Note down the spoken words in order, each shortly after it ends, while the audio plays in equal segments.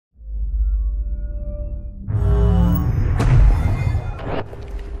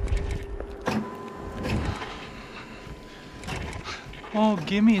Oh,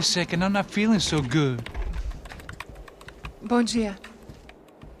 give me a second. I'm not feeling so good. Bom dia.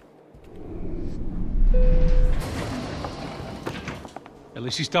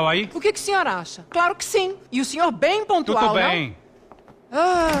 Alice estava aí? O que o senhor acha? Claro que sim. E o senhor bem pontual, Tudo bem.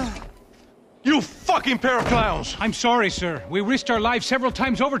 You fucking pair of clowns! I'm sorry, sir. We risked our lives several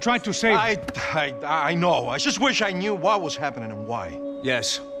times over trying to save... I know. I just wish I knew what was happening and why.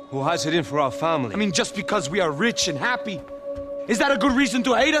 Yes. Who has it in for our family? I mean, just because we are rich and happy, is that a good reason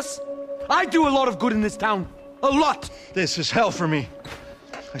to hate us? I do a lot of good in this town. A lot! This is hell for me.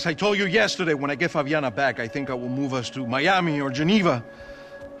 As I told you yesterday, when I get Fabiana back, I think I will move us to Miami or Geneva.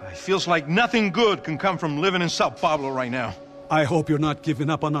 It feels like nothing good can come from living in Sao Paulo right now. I hope you're not giving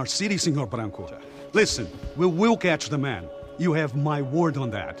up on our city, Senor Branco. Listen, we will catch the man. You have my word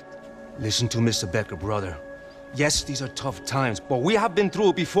on that. Listen to Mr. Becker, brother. Yes, these are tough times, but we have been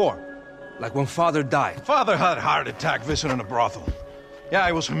through it before. Like when Father died. Father had a heart attack visiting a brothel. Yeah,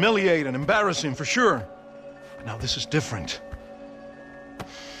 it was humiliating, embarrassing, for sure. But now this is different.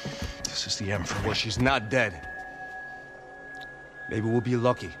 This is the end for me. Well, she's not dead. Maybe we'll be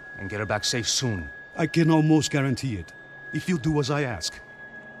lucky and get her back safe soon. I can almost guarantee it, if you do as I ask.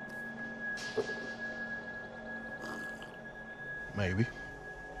 Maybe.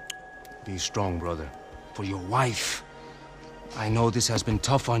 Be strong, brother. For your wife. I know this has been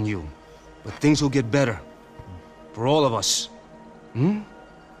tough on you, but things will get better. For all of us.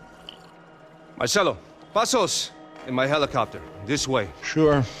 Marcelo, pasos in my helicopter. This way.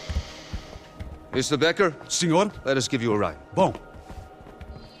 Sure. Mr. Becker? Senhor? Let us give you a ride. Bom.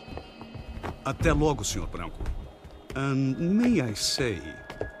 Até logo, Senhor Branco. And may I say,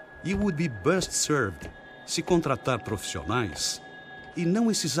 you would be best served se contratar profissionais e não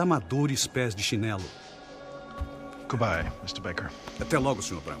esses amadores pés de chinelo. Goodbye, Mr. Baker. Até logo,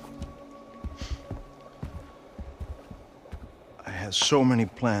 Senhor Branco. I had so many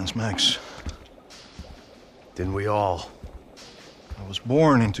plans, Max. Didn't we all? I was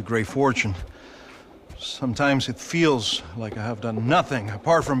born into great fortune. Sometimes it feels like I have done nothing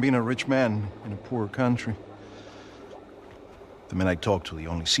apart from being a rich man in a poor country. The men I talk to, they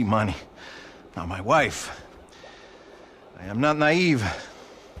only see money. Now, my wife, I am not naive.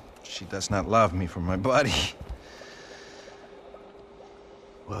 She does not love me for my body.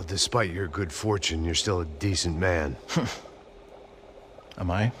 Well, despite your good fortune, you're still a decent man. Am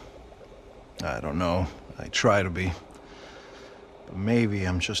I? I don't know. I try to be. But maybe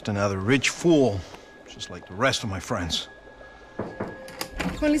I'm just another rich fool, just like the rest of my friends.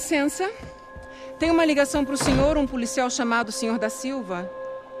 Com licença. Tem uma ligação para o senhor, um policial chamado Senhor da Silva.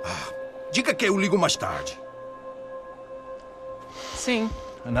 Diga que eu ligo mais tarde. Sim.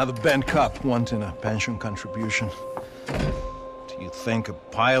 Another bent cop wanting a pension contribution. Do you think a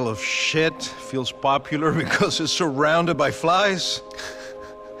pile of shit feels popular because it's surrounded by flies?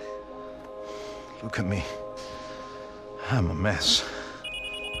 Look at me. I'm a mess.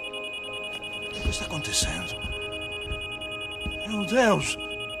 O que está acontecendo? Meu Deus!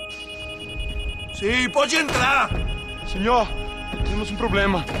 Sim, pode entrar! Senhor, temos um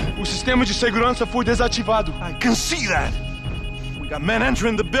problema. O sistema de segurança foi desativado. I can see that! We got men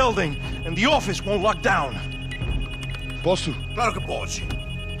entering the building, and the office won't lock down. Posso? Claro que pode.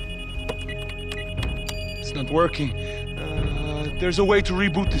 It's not working. There's a way to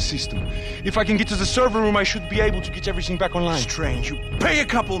reboot the system. If I can get to the server room, I should be able to get everything back online. Strange. You pay a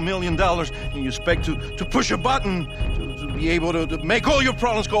couple $1 million, and you expect to push a button to be able to make all your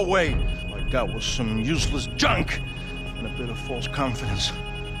problems go away. All I got was some useless junk and a bit of false confidence.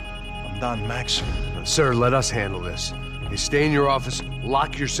 I'm done, Max. Sir, let us handle this. You stay in your office,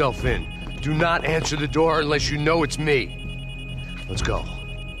 lock yourself in. Do not answer the door unless you know it's me. Let's go.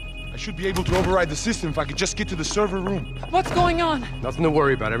 I should be able to override the system if I could just get to the server room. What's going on? Nothing to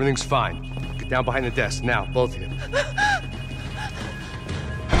worry about. Everything's fine. Get down behind the desk. Now, both of you.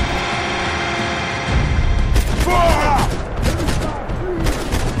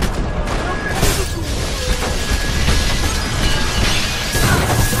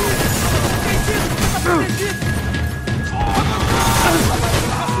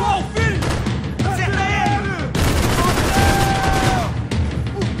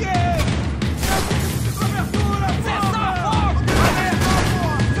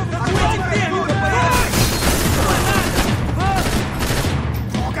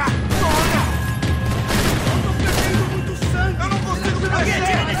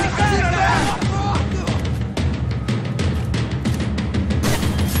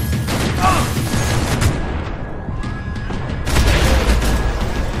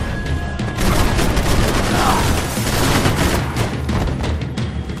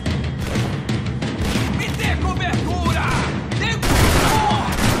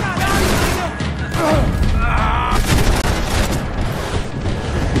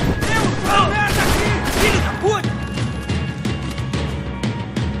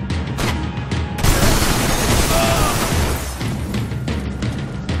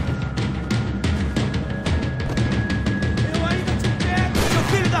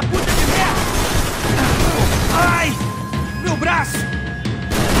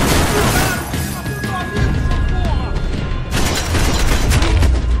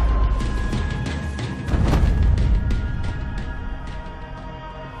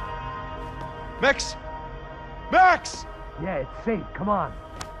 Max? Max! Yeah, it's safe. Come on.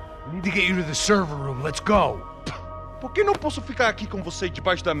 We need to get you to the server room. Let's go. Por que não posso ficar aqui com você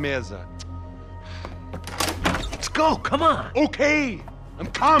debaixo da mesa? Let's go. Come on. Okay, I'm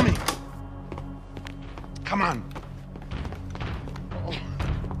coming. Come on.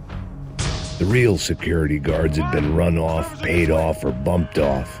 The real security guards had been run off, paid off, or bumped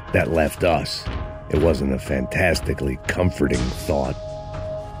off. That left us. It wasn't a fantastically comforting thought.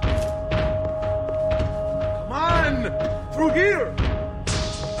 Come on! Through here!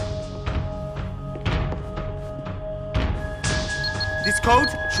 This code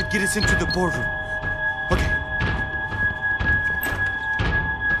should get us into the boardroom. Okay.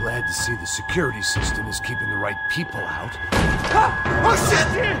 Glad to see the security system is keeping the right people out. Oh shit!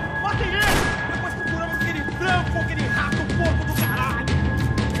 Matem ele! Depois procuramos aquele branco, aquele rato porco do caralho!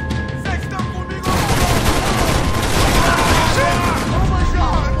 Vocês estão comigo! Vamos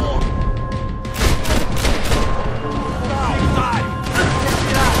manjar!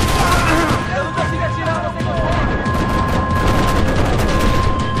 Eu não consigo atirar, você consegue!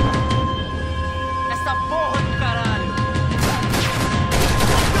 Essa porra do caralho!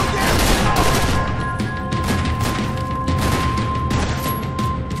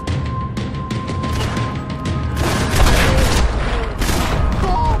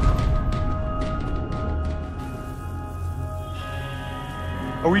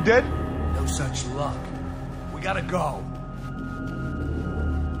 Are we dead? No such luck. We gotta go.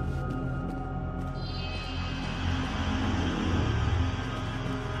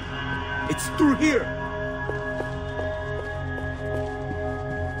 It's through here!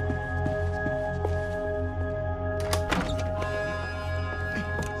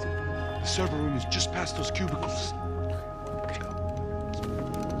 The server room is just past those cubicles.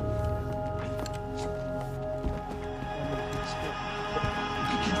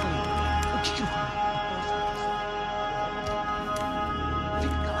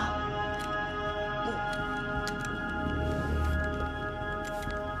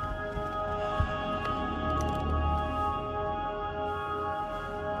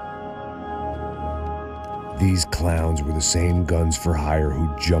 These clowns were the same guns for hire who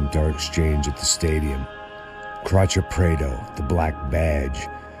jumped our exchange at the stadium. Craccia Prado, the Black Badge,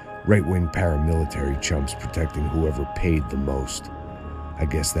 right-wing paramilitary chumps protecting whoever paid the most. I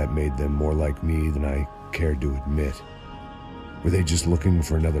guess that made them more like me than I cared to admit. Were they just looking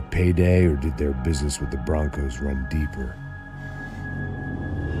for another payday, or did their business with the Broncos run deeper?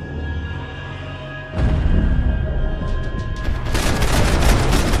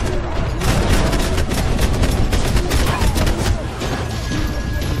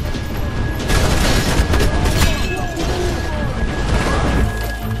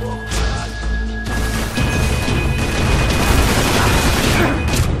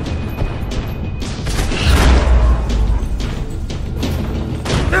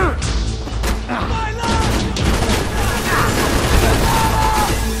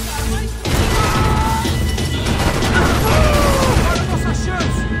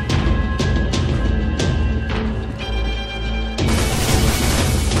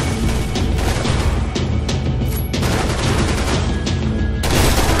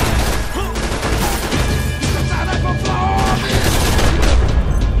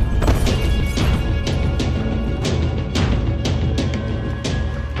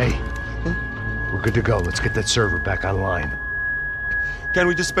 Good to go. Let's get that server back online. Can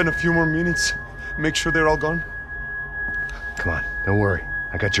we just spend a few more minutes? Make sure they're all gone? Come on, don't worry.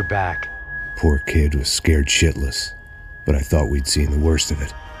 I got your back. Poor kid was scared shitless, but I thought we'd seen the worst of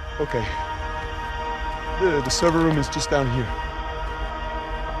it. Okay. The server room is just down here.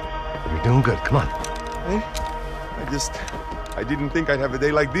 You're doing good. Come on. Hey? I didn't think I'd have a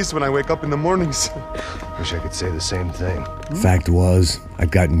day like this when I wake up in the mornings. Wish I could say the same thing. Fact was,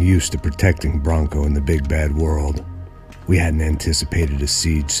 I'd gotten used to protecting Bronco in the big bad world. We hadn't anticipated a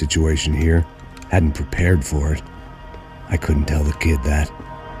siege situation here, hadn't prepared for it. I couldn't tell the kid that.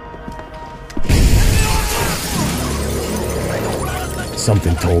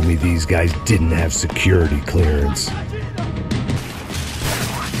 Something told me these guys didn't have security clearance.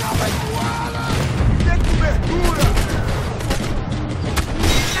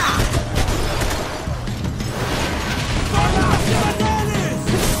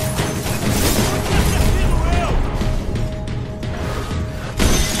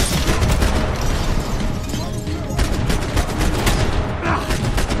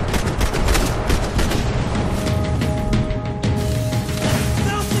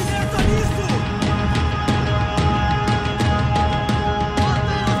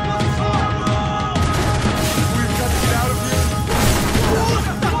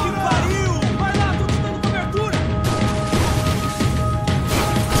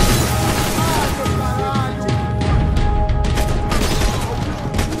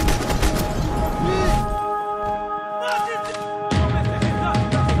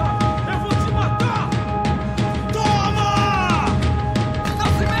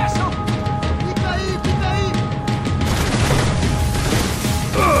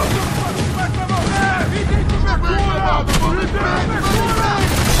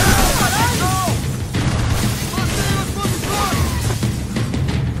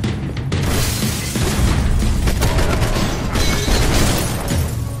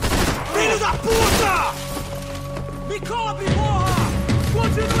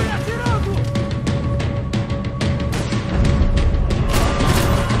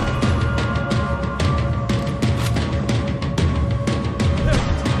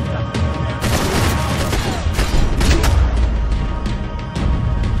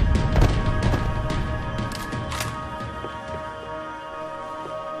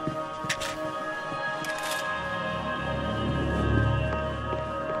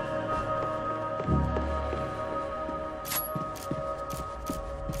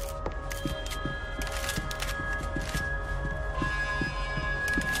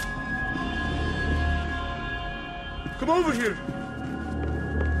 over here.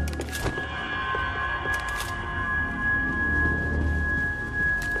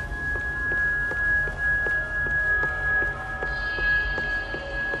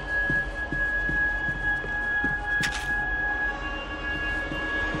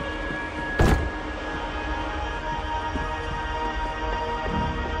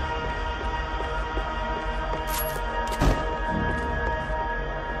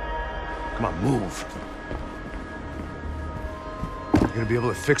 Come on, move. You gonna be able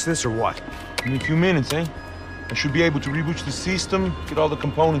to fix this or what? In a few minutes, eh? I should be able to reboot the system, get all the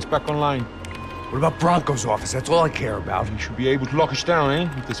components back online. What about Bronco's office? That's all I care about. You should be able to lock us down, eh?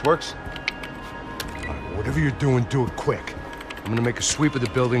 If this works. All right, well, whatever you're doing, do it quick. I'm gonna make a sweep of the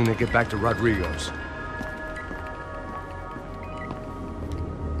building and then get back to Rodrigo's.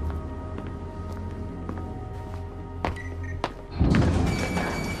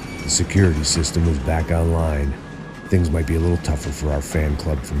 The security system was back online. Things might be a little tougher for our fan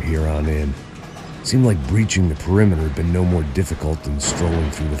club from here on in. Seemed like breaching the perimeter had been no more difficult than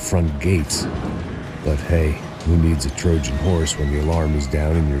strolling through the front gates. But hey, who needs a Trojan horse when the alarm is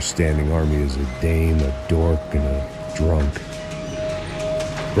down and your standing army is a dame, a dork, and a drunk?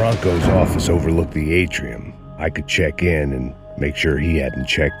 Bronco's office overlooked the atrium. I could check in and make sure he hadn't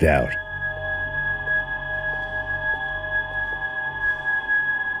checked out.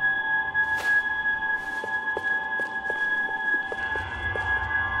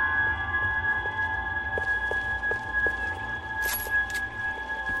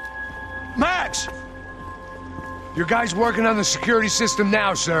 Max! Your guy's working on the security system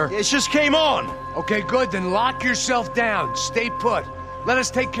now, sir. It just came on! Okay, good, then lock yourself down. Stay put. Let us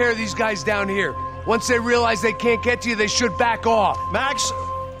take care of these guys down here. Once they realize they can't get to you, they should back off. Max,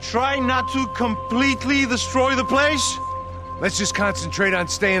 try not to completely destroy the place. Let's just concentrate on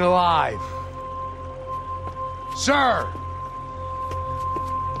staying alive. Sir!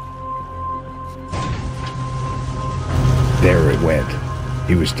 There it went.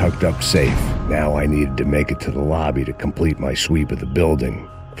 He was tucked up safe. Now I needed to make it to the lobby to complete my sweep of the building,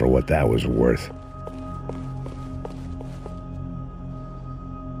 for what that was worth.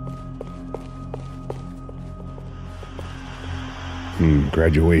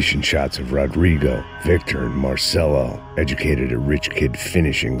 Graduation shots of Rodrigo, Victor, and Marcelo, educated at rich kid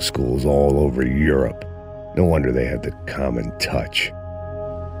finishing schools all over Europe. No wonder they had the common touch.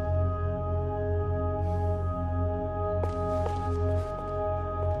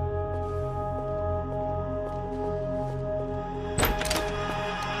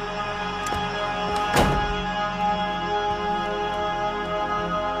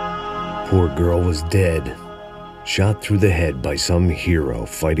 Poor girl was dead. Shot through the head by some hero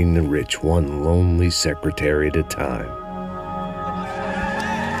fighting the rich one lonely secretary at a time.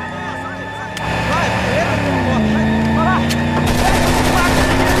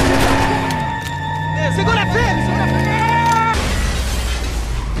 Segura firme, segura firme!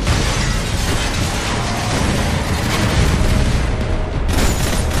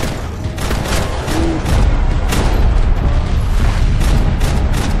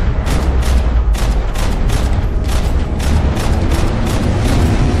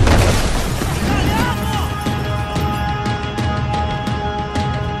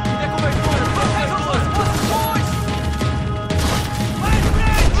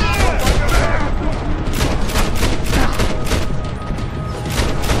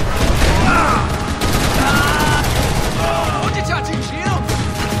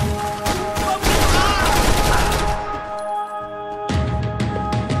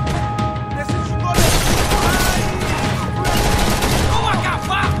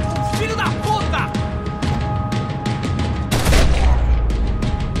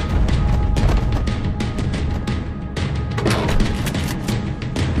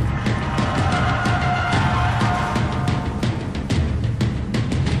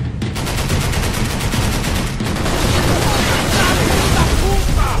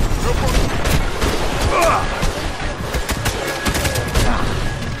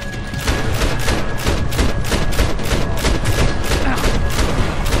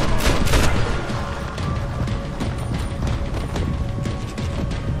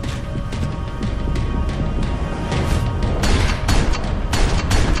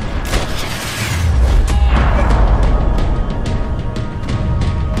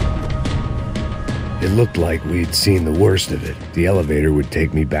 It looked like we'd seen the worst of it. The elevator would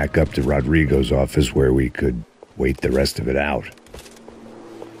take me back up to Rodrigo's office where we could wait the rest of it out.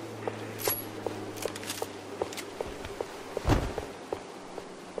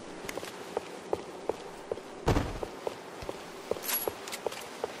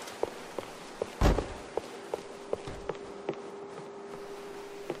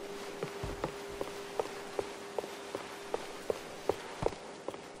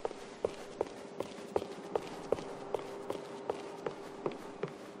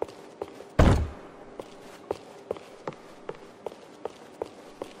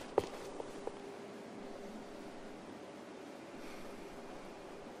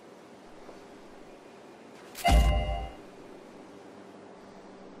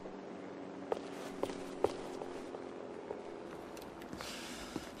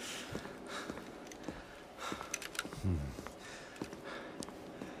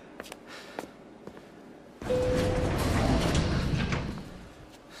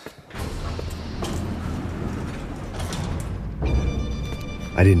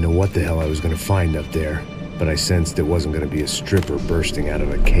 I didn't know what the hell I was gonna find up there, but I sensed it wasn't gonna be a stripper bursting out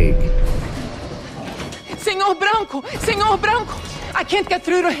of a cake. Senor Branco! Senor Branco! I can't get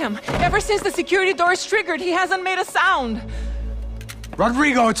through to him. Ever since the security door is triggered, he hasn't made a sound.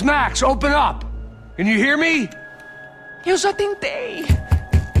 Rodrigo, it's Max. Open up. Can you hear me? Eu já tentei.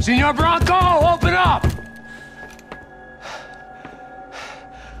 Senor Branco, open up!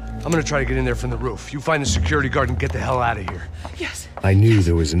 I'm gonna try to get in there from the roof. You find the security guard and get the hell out of here. Yes. I knew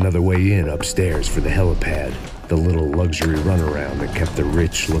there was another way in upstairs for the helipad, the little luxury runaround that kept the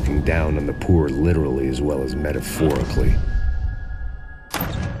rich looking down on the poor literally as well as metaphorically.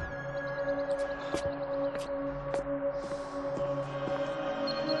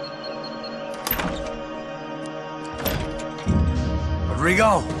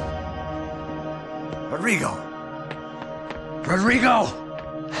 Rodrigo! Rodrigo! Rodrigo!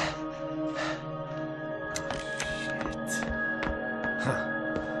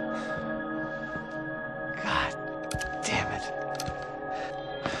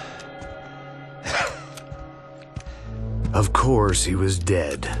 Of course, he was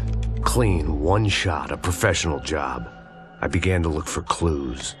dead. Clean, one shot, a professional job. I began to look for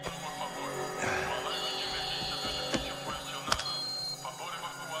clues.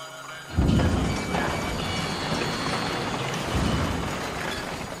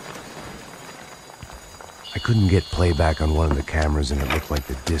 I couldn't get playback on one of the cameras and it looked like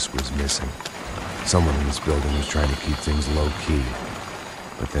the disc was missing. Someone in this building was trying to keep things low-key.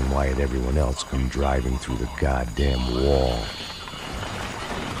 But then why had everyone else come driving through the goddamn wall?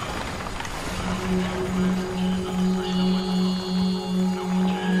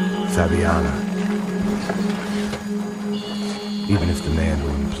 Fabiana. Even if the man who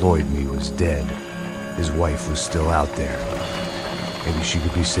employed me was dead, his wife was still out there. Maybe she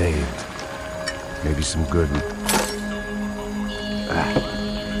could be saved. Maybe some good...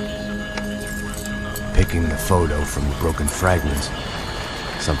 Picking the photo from the broken fragments,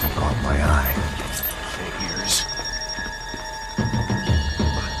 something caught my eye. Figures.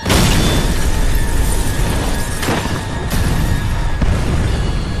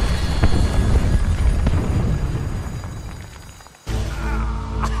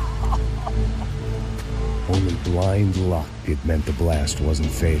 Only blind luck it meant the blast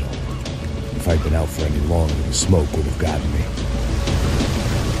wasn't fatal. If I'd been out for any longer, the smoke would have gotten me.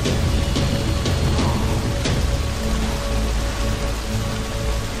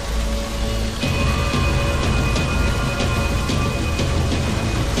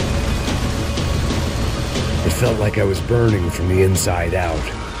 It felt like I was burning from the inside out.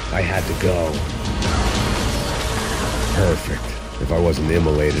 I had to go. Perfect. If I wasn't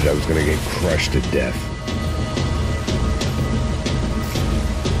immolated, I was gonna get crushed to death.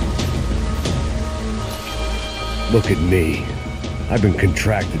 Look at me. I've been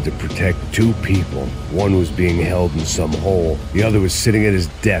contracted to protect two people. One was being held in some hole. The other was sitting at his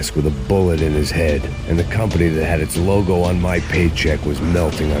desk with a bullet in his head. And the company that had its logo on my paycheck was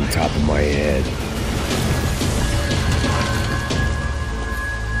melting on top of my head.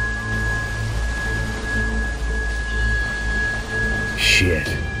 Shit.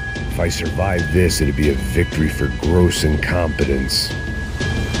 If I survived this, it'd be a victory for gross incompetence.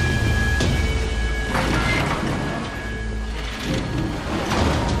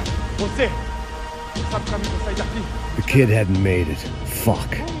 The kid hadn't made it.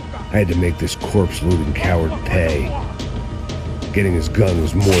 Fuck. I had to make this corpse-looting coward pay. Getting his gun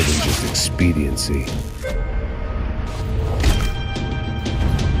was more than just expediency.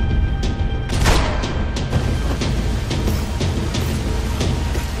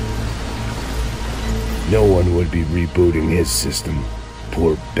 No one would be rebooting his system.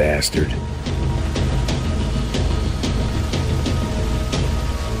 Poor bastard.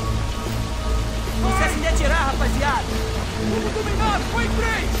 Você se retirar, rapaziada! Vamos dominar! Foi em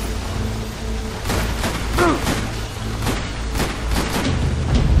frente!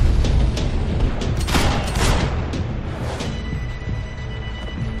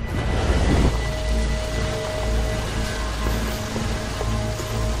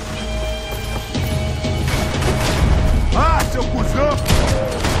 Ah, seu cuzão!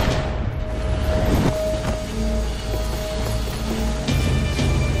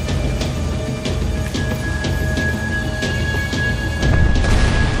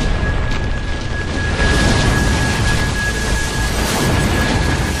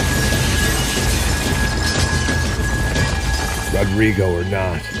 Rodrigo or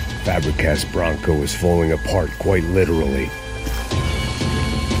not, Fabricas Branco was falling apart quite literally.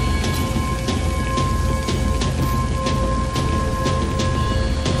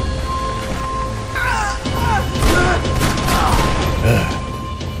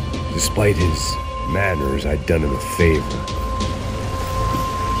 Despite his manners, I'd done him a favor.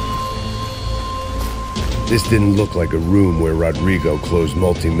 This didn't look like a room where Rodrigo closed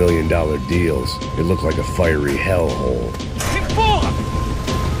multi-million-dollar deals. It looked like a fiery hellhole. Empurra!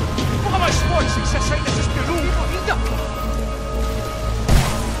 Empurra mais forte, sem você sair dessa espelunca!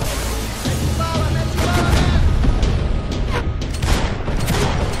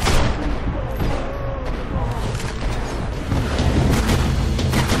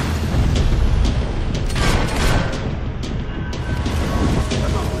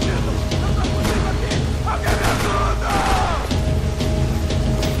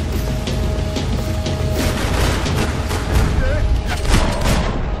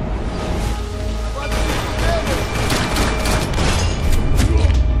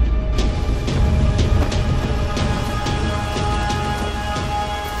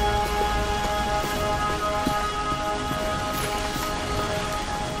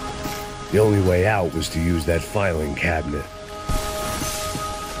 The only way out was to use that filing cabinet.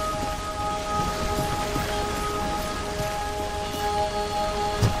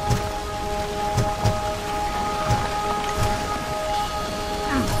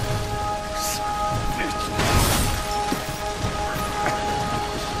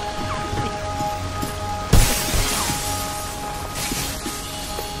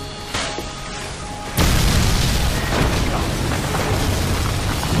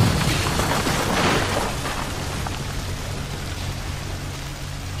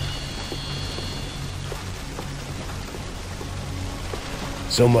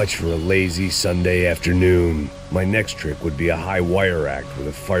 So much for a lazy Sunday afternoon. My next trick would be a high wire act with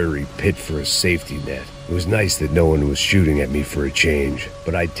a fiery pit for a safety net. It was nice that no one was shooting at me for a change,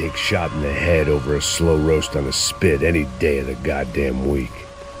 but I'd take shot in the head over a slow roast on a spit any day of the goddamn week.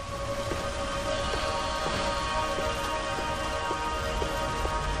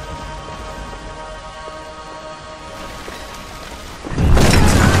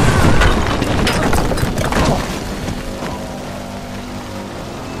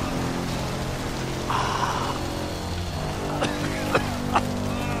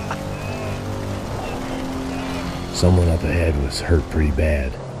 Someone up ahead was hurt pretty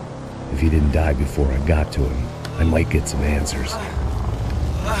bad. If he didn't die before I got to him, I might get some answers.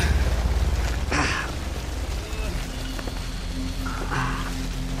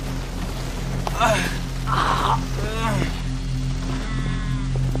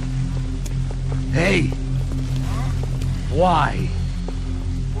 Hey! Why?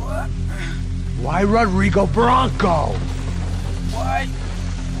 What? Why Rodrigo Bronco? Why?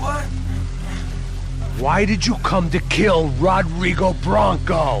 What? Why did you come to kill Rodrigo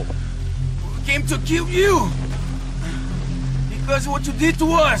Bronco? We came to kill you! Because of what you did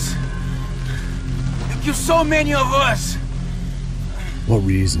to us! You killed so many of us! What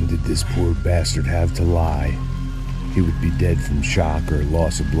reason did this poor bastard have to lie? He would be dead from shock or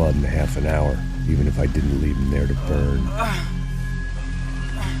loss of blood in half an hour, even if I didn't leave him there to burn.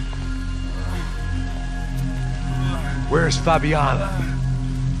 Where's Fabiana?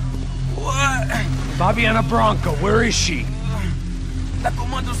 What? Fabiana Bronco, where is she? That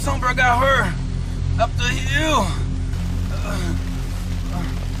Comando Sombra got her! Up the hill!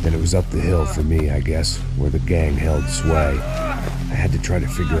 Then it was up the hill for me, I guess, where the gang held sway. I had to try to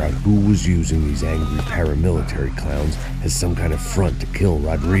figure out who was using these angry paramilitary clowns as some kind of front to kill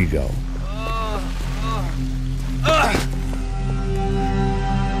Rodrigo.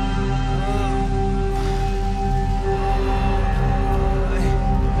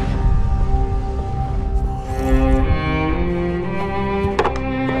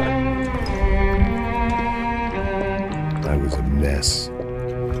 I was a mess.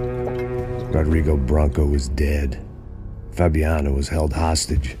 Rodrigo Bronco was dead. Fabiana was held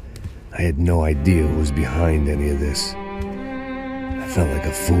hostage. I had no idea who was behind any of this. I felt like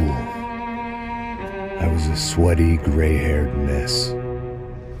a fool. I was a sweaty, gray-haired mess.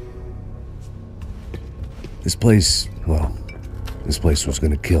 This place was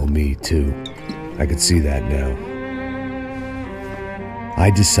gonna kill me, too. I could see that now. I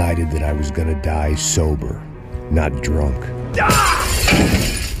decided that I was gonna die sober, not drunk.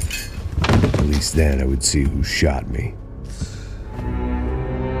 At least then I would see who shot me.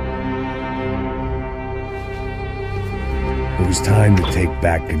 It was time to take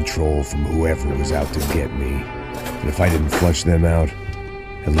back control from whoever was out to get me. And if I didn't flush them out,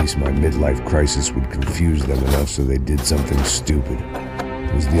 at least my midlife crisis would confuse them enough so they did something stupid.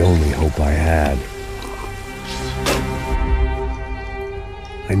 It was the only hope I had.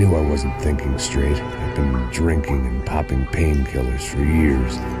 I knew I wasn't thinking straight. I'd been drinking and popping painkillers for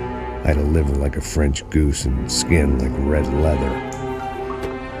years. I had a liver like a French goose and skin like red leather.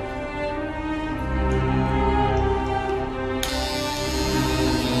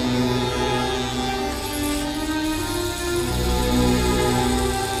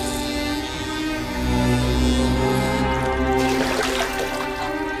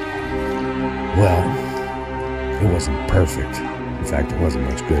 Well, it wasn't perfect. In fact, it wasn't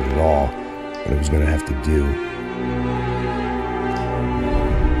much good at all, but it was going to have to do.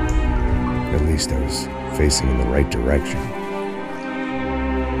 At least I was facing in the right direction.